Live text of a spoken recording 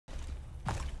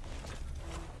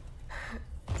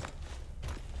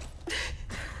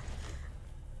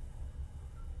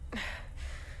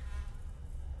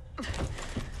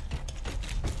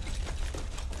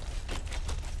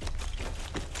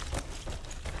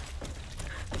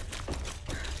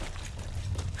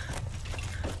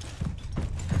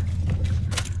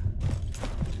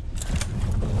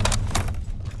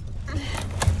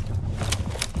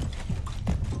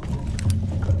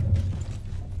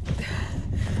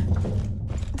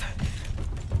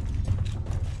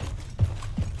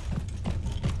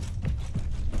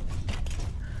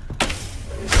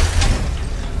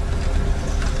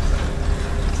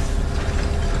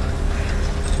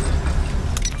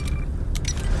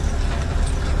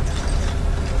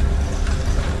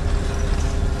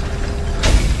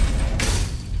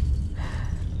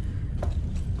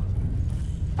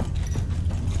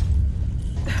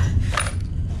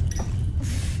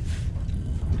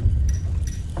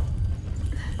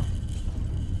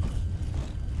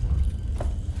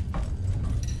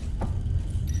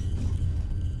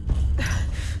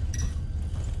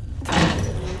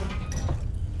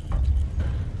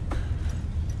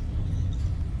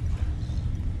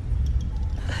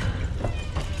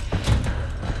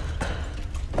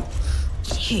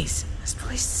Jeez, this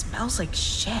place smells like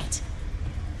shit.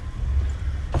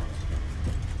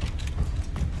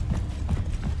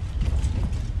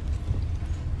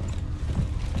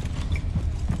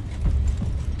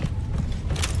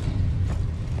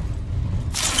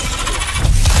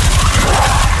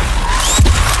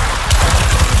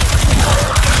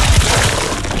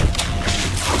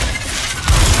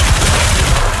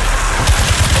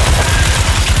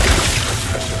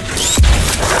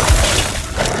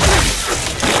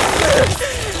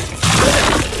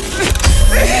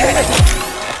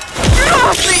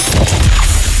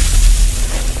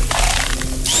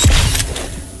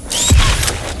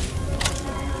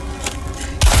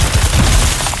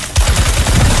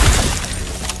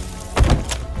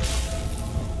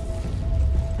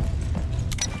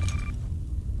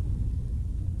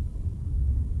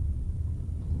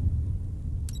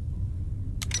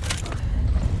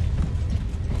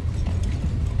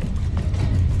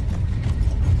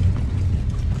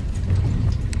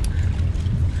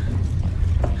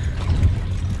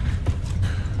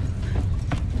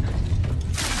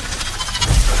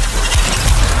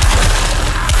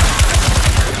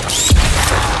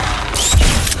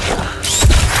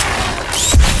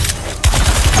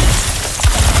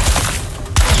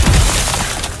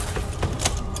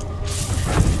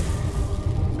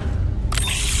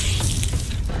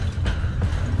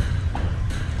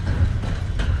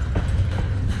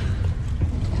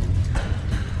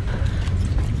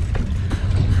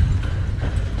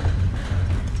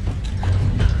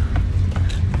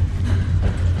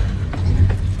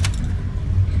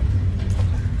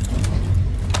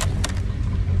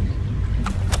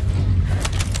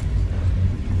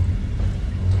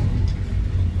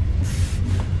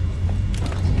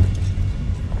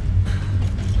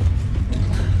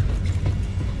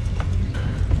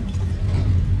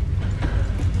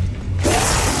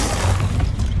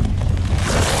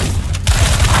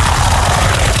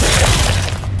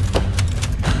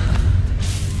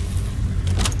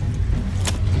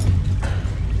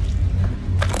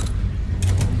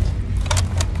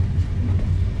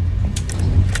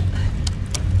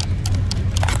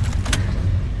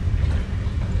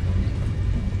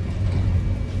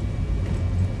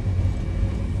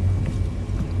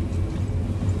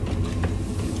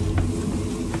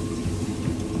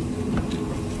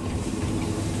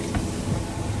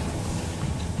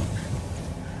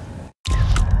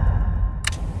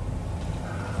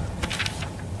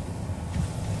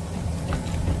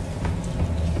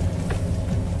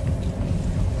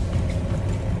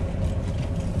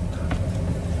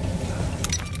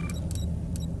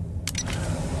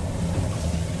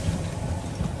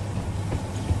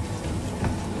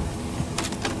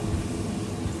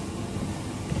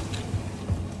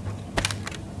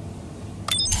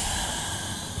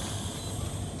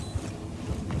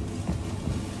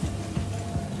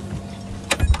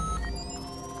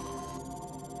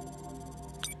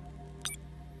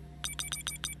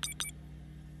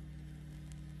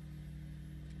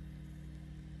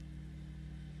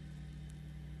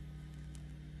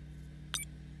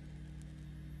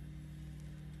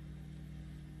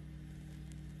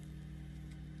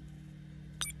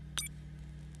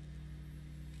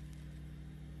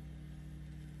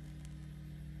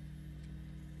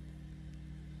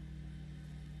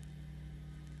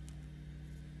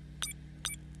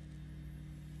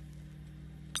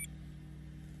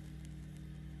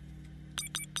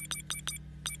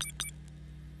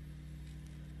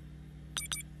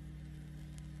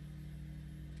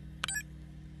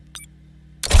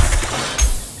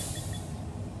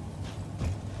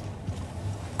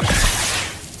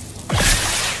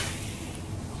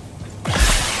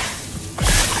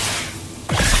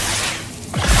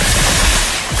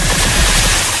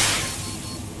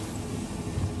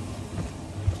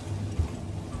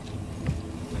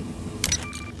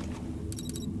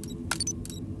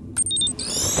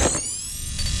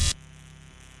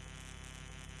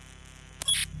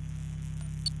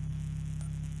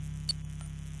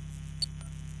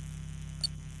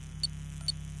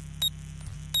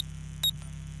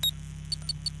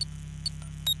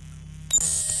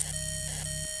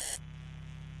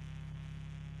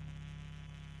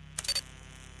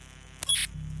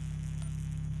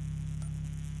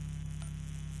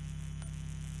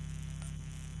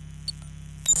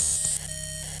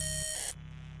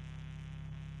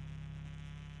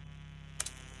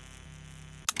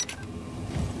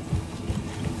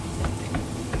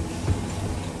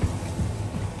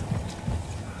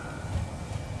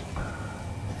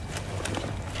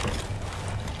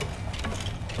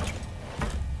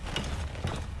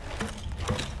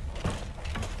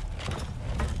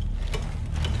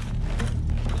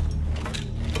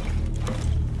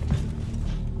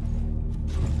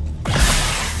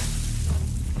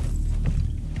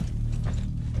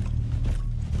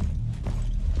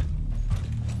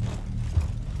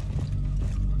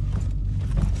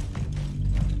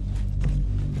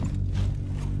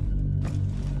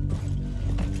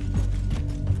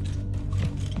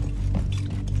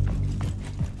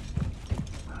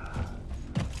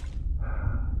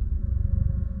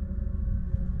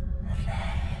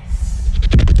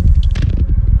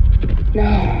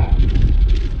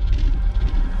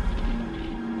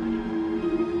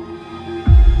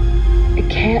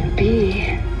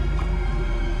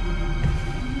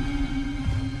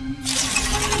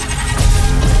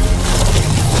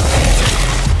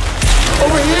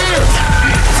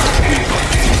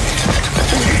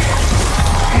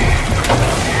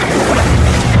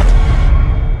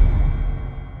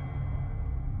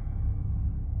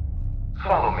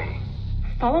 Follow me.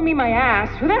 Follow me my ass?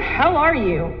 Who the hell are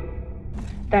you?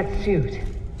 That suit.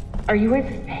 Are you with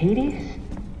H.A.D.E.S?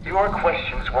 Your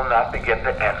questions will not beget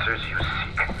the answers you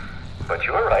seek. But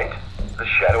you're right. The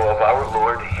shadow of our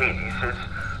Lord H.A.D.E.S is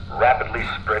rapidly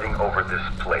spreading over this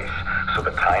place, so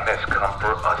the time has come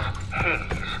for us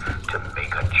H.A.D.E.S to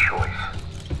make a choice.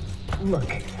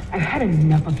 Look, I've had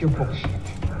enough of your bullshit.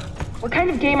 What kind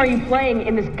of game are you playing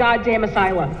in this goddamn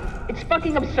asylum? It's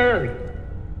fucking absurd.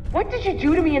 What did you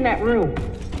do to me in that room?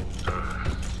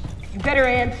 You better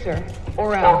answer,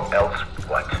 or else. Or else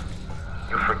what?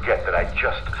 You forget that I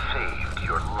just saved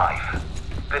your life.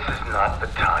 This is not the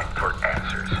time for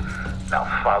answers. Now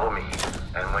follow me,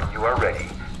 and when you are ready,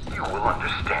 you will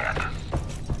understand.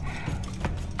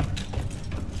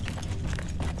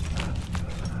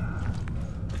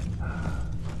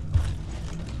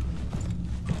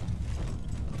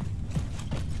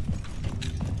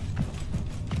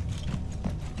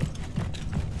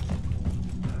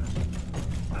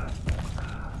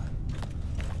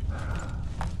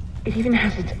 It even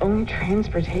has its own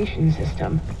transportation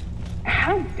system.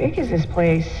 How big is this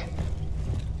place?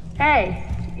 Hey,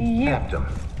 you... Aptum.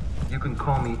 You can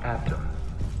call me Aptum.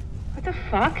 What the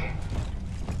fuck?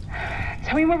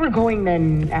 Tell me where we're going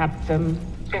then, Aptum.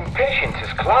 Impatience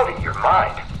has clouded your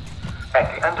mind.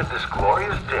 At the end of this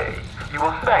glorious day, you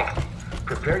will thank me.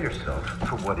 Prepare yourself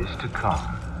for what is to come.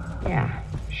 Yeah,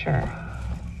 sure.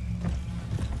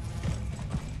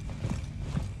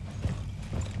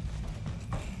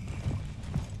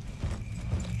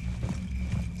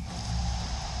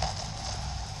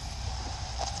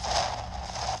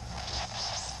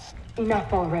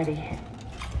 Enough already.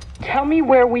 Tell me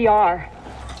where we are.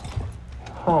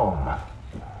 Home.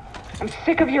 I'm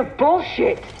sick of your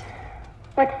bullshit.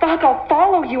 Like, fuck, I'll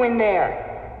follow you in there.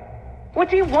 What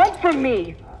do you want from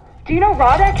me? Do you know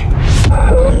Radek?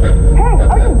 Hey,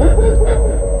 are you listening?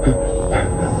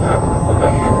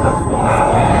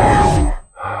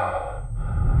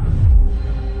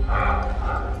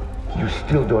 You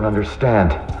still don't understand.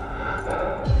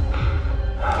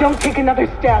 Don't take another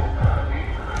step.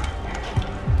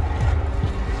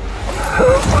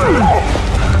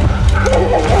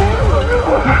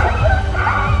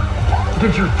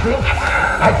 Did you think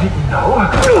I didn't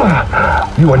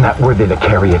know? You are not worthy to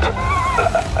carry it.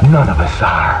 None of us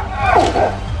are.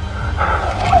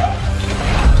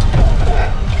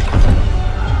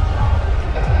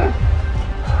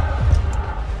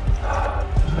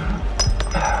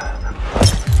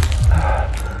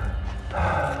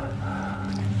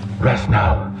 Rest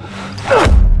now.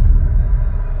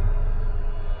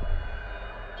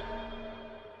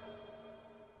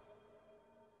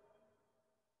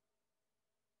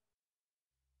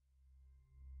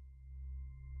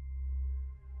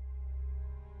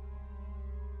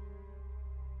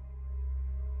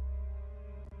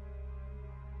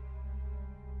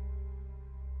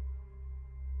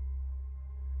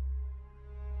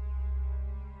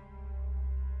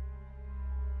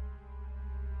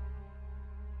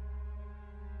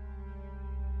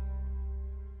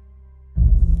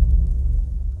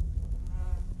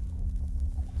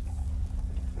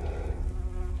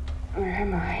 Where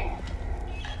am I?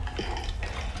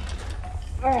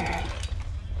 Fuck.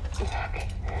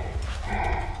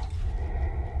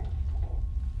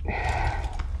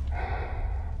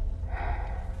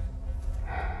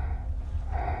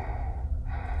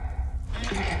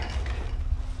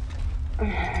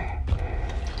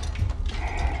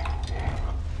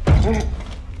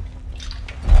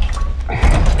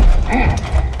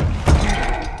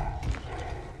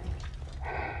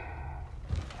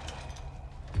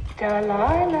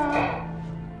 Dalila.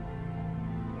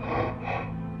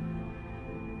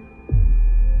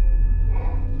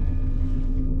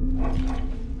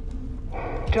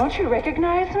 Don't you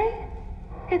recognize me?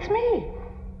 It's me.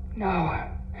 No.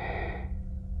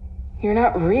 You're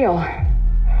not real.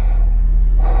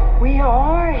 We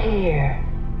are here.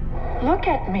 Look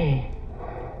at me.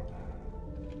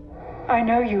 I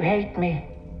know you hate me.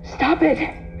 Stop it.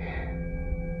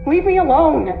 Leave me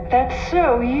alone. That's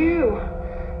so you.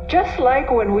 Just like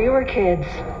when we were kids.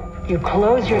 You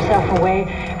close yourself away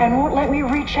and won't let me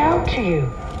reach out to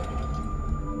you.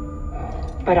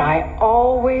 But I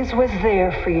always was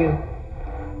there for you.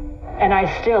 And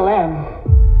I still am.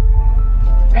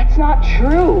 That's not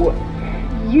true.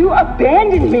 You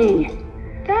abandoned me.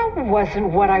 That wasn't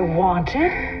what I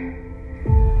wanted.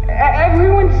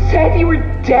 Everyone said you were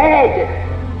dead.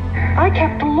 I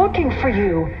kept looking for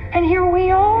you, and here we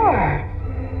are.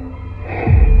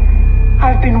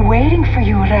 I've been waiting for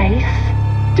you, Reyes.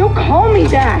 Don't call me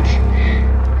that.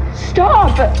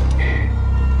 Stop.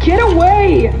 Get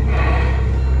away.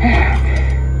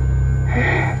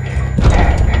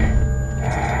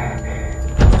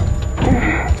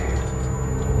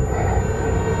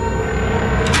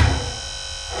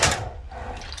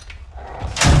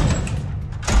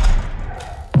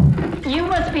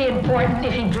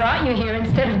 if he brought you here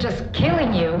instead of just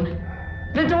killing you.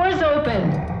 The door's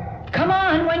open. Come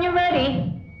on when you're ready.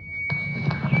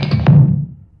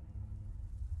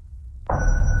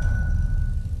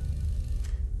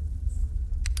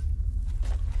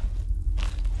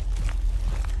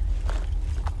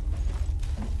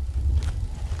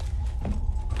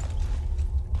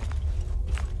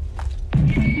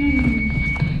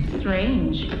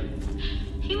 Strange.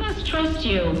 He must trust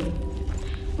you.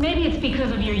 Maybe it's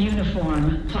because of your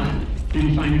uniform. Huh. Did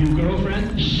he find a new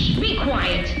girlfriend? Shh, be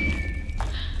quiet.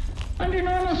 Under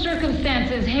normal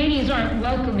circumstances, Hades aren't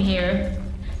welcome here.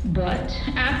 But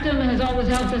Actum has always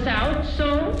helped us out,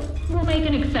 so we'll make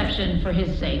an exception for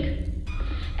his sake.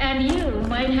 And you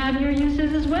might have your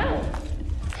uses as well.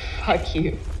 Fuck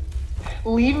you.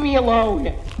 Leave me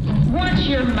alone. Watch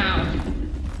your mouth.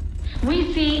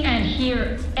 We see and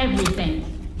hear everything.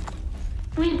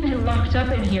 We've been locked up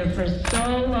in here for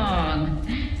so long.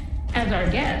 As our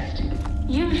guest,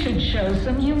 you should show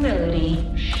some humility.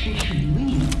 She should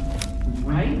leave,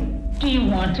 right? Do you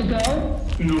want to go?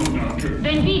 No, Doctor.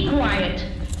 Then be quiet.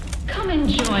 Come and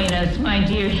join us, my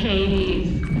dear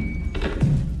Hades.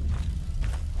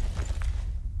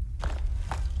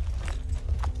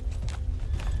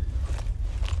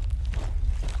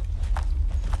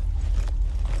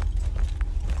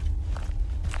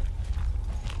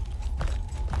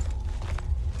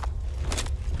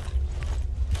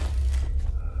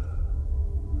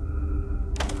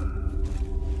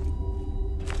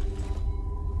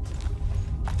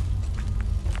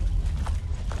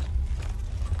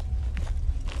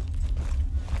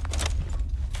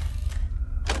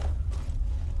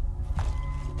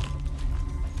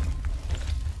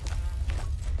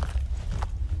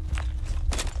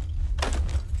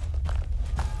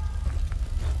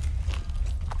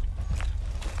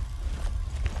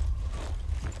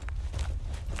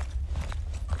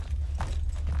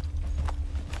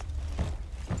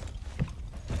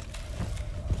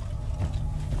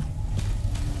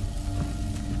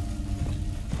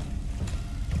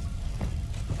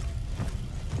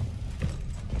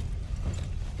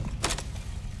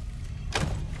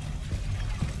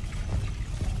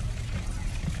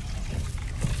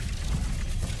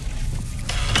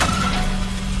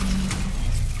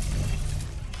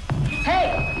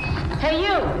 Hey,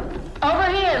 you! Over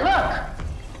here,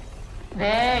 look!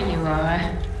 There you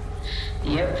are.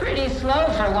 You're pretty slow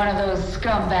for one of those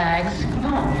scumbags.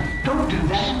 No, don't do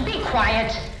that. Be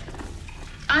quiet.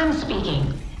 I'm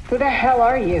speaking. Who the hell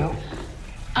are you?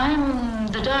 I'm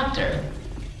the doctor.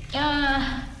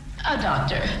 A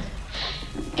doctor.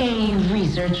 A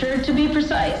researcher, to be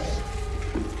precise.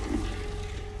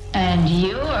 And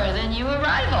you're the new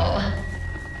arrival.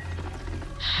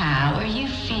 How are you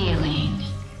feeling?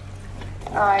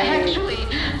 Actually,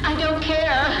 I don't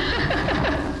care.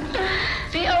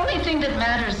 The only thing that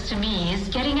matters to me is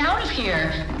getting out of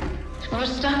here. We're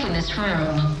stuck in this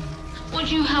room.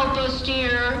 Would you help us,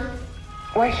 dear?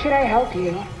 Why should I help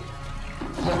you?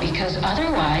 Well, because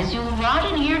otherwise you'll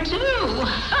rot in here too.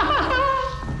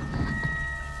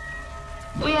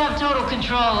 We have total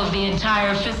control of the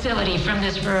entire facility from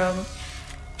this room.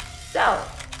 So,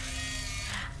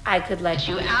 I could let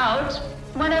you out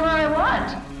whenever I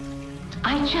want.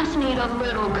 I just need a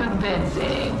little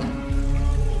convincing.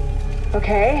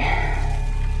 Okay.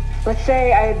 Let's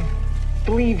say I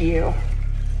believe you.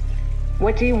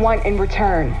 What do you want in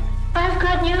return? I've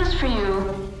got news for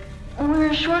you.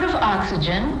 We're short of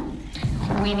oxygen.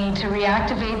 We need to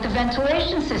reactivate the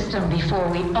ventilation system before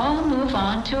we all move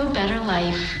on to a better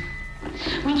life.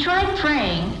 We tried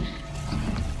praying,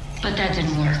 but that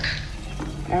didn't work.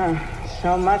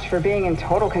 So much for being in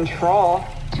total control.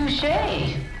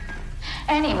 Touché.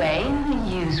 Anyway,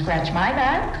 you scratch my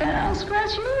back, and I'll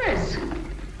scratch yours.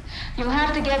 You'll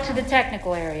have to get to the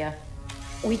technical area.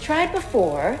 We tried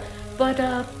before, but,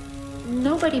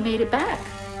 nobody made it back.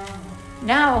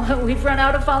 Now, we've run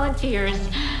out of volunteers.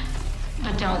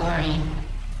 But don't worry.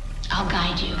 I'll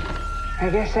guide you. I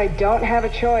guess I don't have a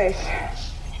choice.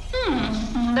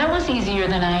 That was easier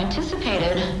than I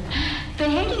anticipated. The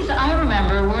Hades I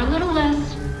remember were a little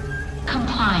less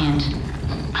compliant.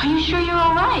 Are you sure you're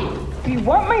all right? Do you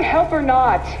want my help or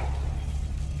not?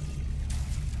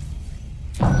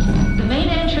 The main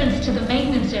entrance to the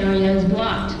maintenance area is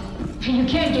blocked. You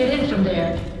can't get in from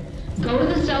there. Go to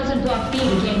the cells in Block B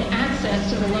to gain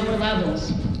access to the lower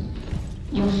levels.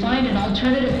 You'll find an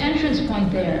alternative entrance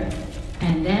point there,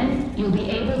 and then you'll be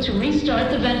able to restart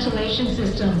the ventilation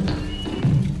system.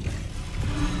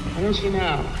 How didn't you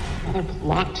know? Another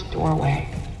blocked doorway.